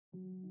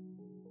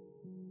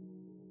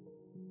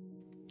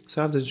So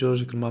I have the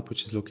geological map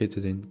which is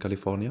located in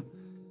California.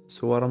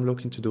 So what I'm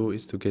looking to do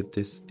is to get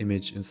this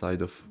image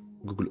inside of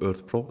Google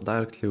Earth Pro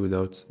directly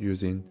without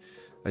using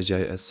a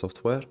GIS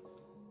software.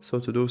 So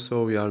to do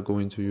so, we are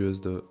going to use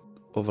the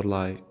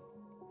overlay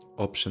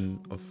option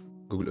of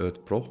Google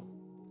Earth Pro.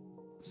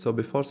 So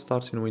before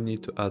starting, we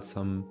need to add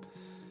some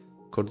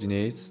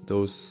coordinates,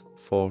 those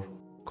 4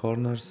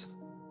 corners.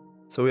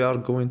 So we are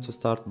going to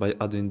start by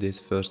adding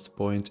this first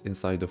point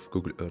inside of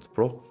Google Earth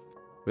Pro.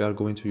 We are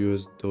going to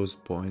use those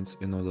points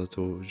in order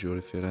to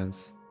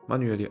georeference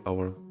manually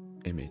our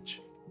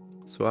image.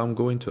 So I'm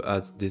going to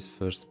add this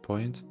first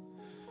point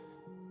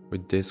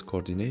with these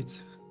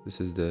coordinates.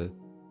 This is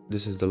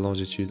the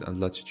longitude and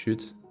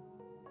latitude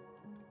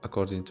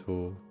according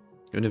to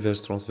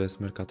Universe Transverse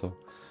Mercator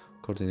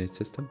coordinate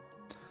system.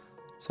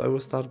 So I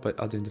will start by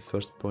adding the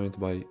first point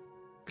by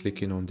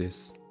clicking on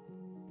this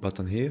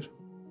button here.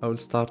 I will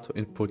start to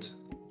input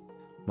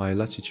my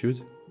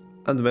latitude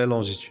and my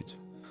longitude.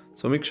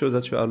 So make sure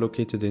that you are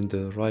located in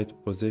the right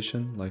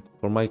position. Like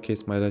for my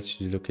case, my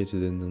latitude is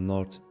located in the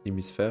north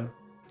hemisphere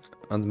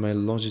and my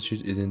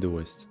longitude is in the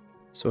west.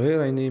 So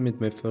here I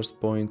named my first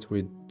point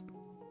with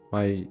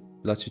my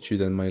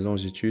latitude and my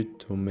longitude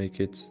to make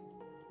it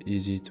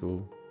easy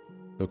to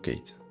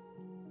locate.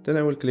 Then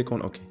I will click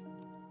on OK.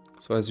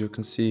 So as you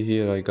can see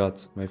here, I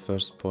got my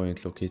first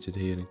point located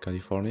here in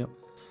California.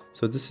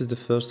 So this is the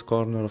first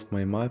corner of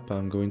my map.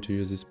 I'm going to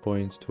use this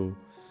point to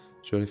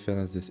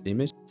georeference this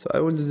image. So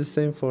I will do the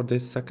same for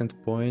this second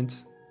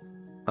point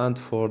and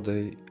for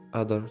the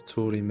other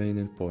 2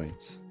 remaining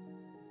points.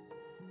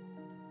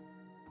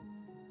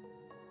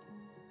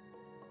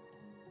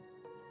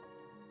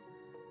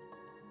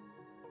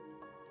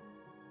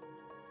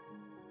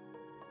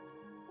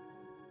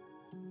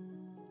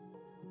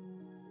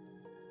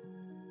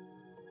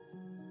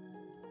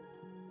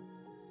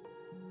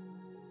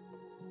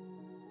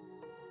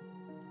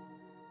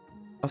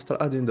 After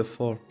adding the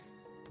 4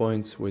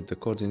 points with the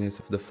coordinates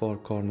of the 4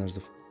 corners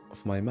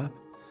of my map,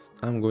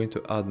 I'm going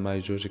to add my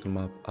geological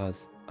map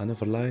as an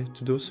overlay.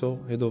 To do so,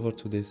 head over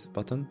to this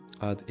button,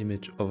 add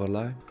image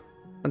overlay,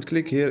 and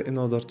click here in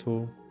order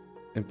to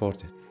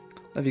import it.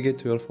 Navigate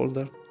to your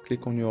folder,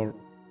 click on your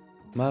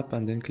map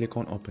and then click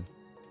on open.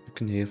 You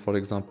can here, for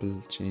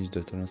example, change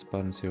the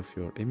transparency of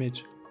your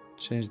image,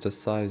 change the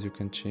size. You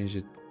can change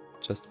it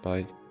just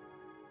by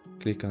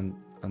click and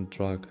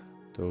drag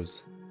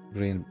those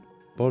green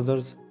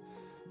borders.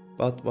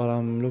 But what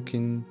I'm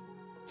looking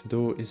to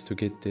do is to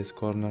get this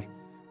corner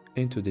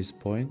into this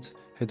point.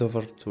 Head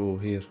over to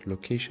here,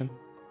 location,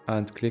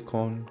 and click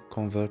on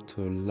convert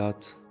to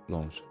lat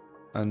long.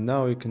 And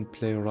now you can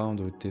play around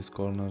with these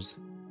corners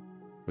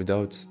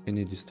without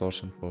any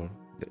distortion for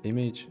the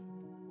image.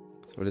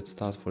 So let's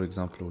start, for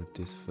example, with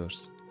this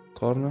first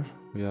corner.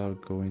 We are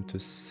going to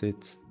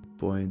set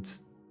point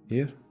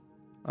here,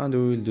 and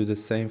we will do the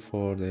same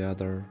for the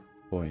other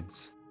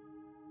points.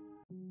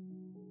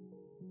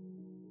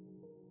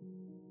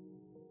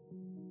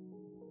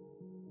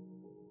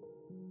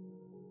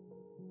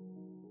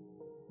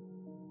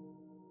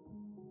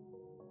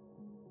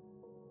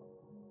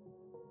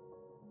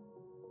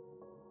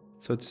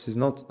 So this is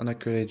not an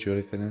accurate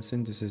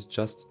georeferencing, this is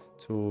just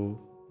to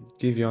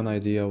give you an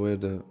idea where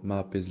the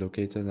map is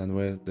located and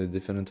where the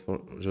different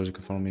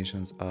geological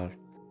formations are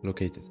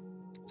located.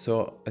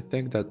 So I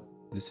think that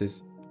this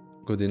is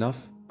good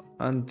enough,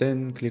 and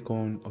then click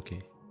on OK.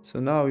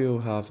 So now you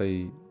have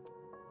a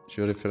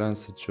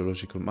georeferenced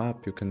geological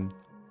map. You can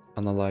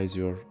analyze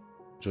your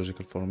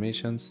geological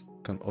formations.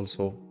 You can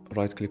also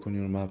right click on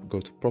your map, go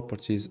to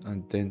properties,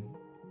 and then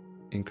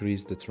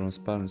increase the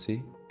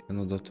transparency in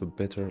order to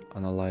better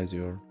analyze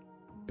your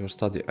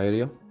study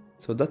area.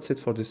 So that's it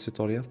for this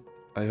tutorial.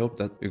 I hope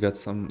that you got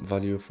some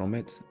value from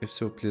it. If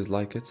so, please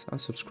like it and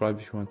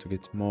subscribe if you want to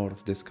get more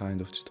of this kind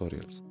of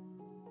tutorials.